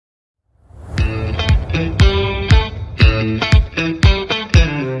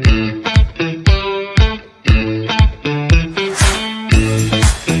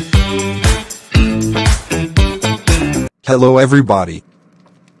Hello everybody.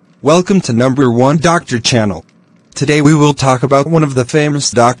 Welcome to No1doctor channel. Today we will talk about one of the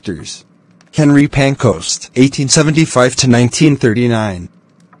famous doctors, Henry PANCOAST, 1875 to 1939.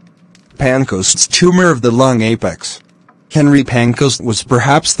 PANCOAST's tumor of the lung apex. Henry PANCOAST was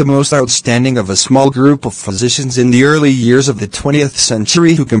perhaps the most outstanding of a small group of physicians in the early years of the 20th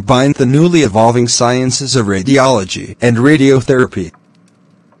century who combined the newly evolving sciences of radiology and radiotherapy.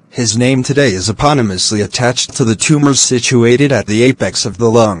 His name today is eponymously attached to the tumors situated at the apex of the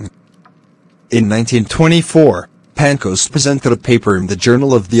lung. In 1924, PANCOAST presented a paper in the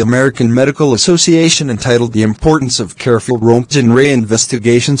Journal of the American Medical Association entitled The Importance of Careful Roentgen Ray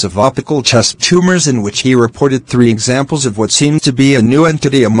Investigations of Apical Chest Tumors, in which he reported 3 examples of what seemed to be a new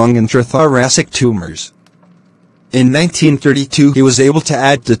entity among intrathoracic tumors. In 1932 he was able to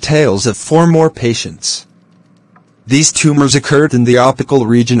add details of 4 more patients. These tumors occurred in the apical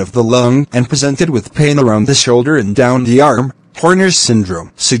region of the lung and presented with pain around the shoulder and down the arm, Horner's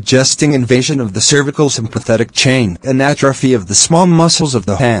syndrome, suggesting invasion of the cervical sympathetic chain and atrophy of the small muscles of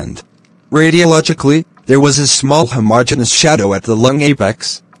the hand. Radiologically, there was a small homogeneous shadow at the lung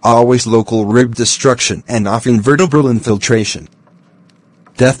apex, always local rib destruction and often vertebral infiltration.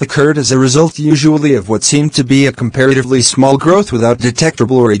 Death occurred as a result usually of what seemed to be a comparatively small growth without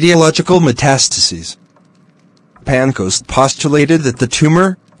detectable radiological metastases. PANCOAST postulated that the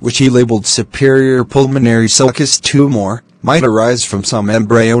tumor, which he labeled superior pulmonary sulcus tumor, might arise from some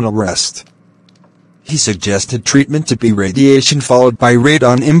embryonal rest. He suggested treatment to be radiation followed by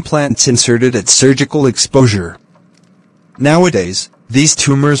radon implants inserted at surgical exposure. Nowadays, these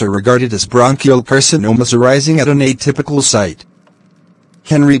tumors are regarded as bronchial carcinomas arising at an atypical site.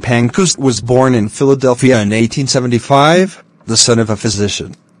 Henry PANCOAST was born in Philadelphia in 1875, the son of a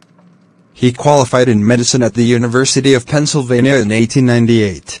physician. He qualified in medicine at the University of Pennsylvania in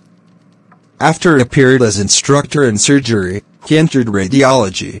 1898. After a period as instructor in surgery, he entered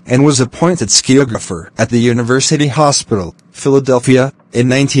radiology and was appointed skiographer at the University Hospital, Philadelphia, in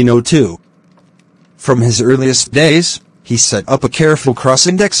 1902. From his earliest days, he set up a careful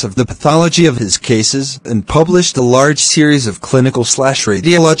cross-index of the pathology of his cases and published a large series of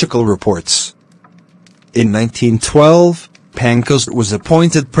clinical/radiological reports. In 1912, PANCOAST was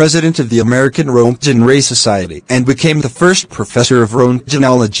appointed president of the American Roentgen Ray Society and became the first professor of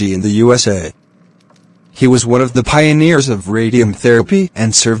Roentgenology in the USA. He was one of the pioneers of radium therapy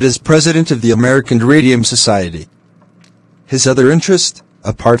and served as president of the American Radium Society. His other interest,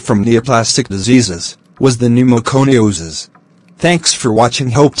 apart from neoplastic diseases, was the pneumoconiosis. Thanks for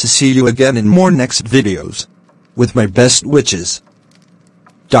watching. Hope to see you again in more next videos. With my best wishes.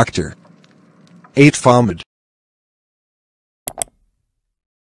 Dr. 8 Fahmed.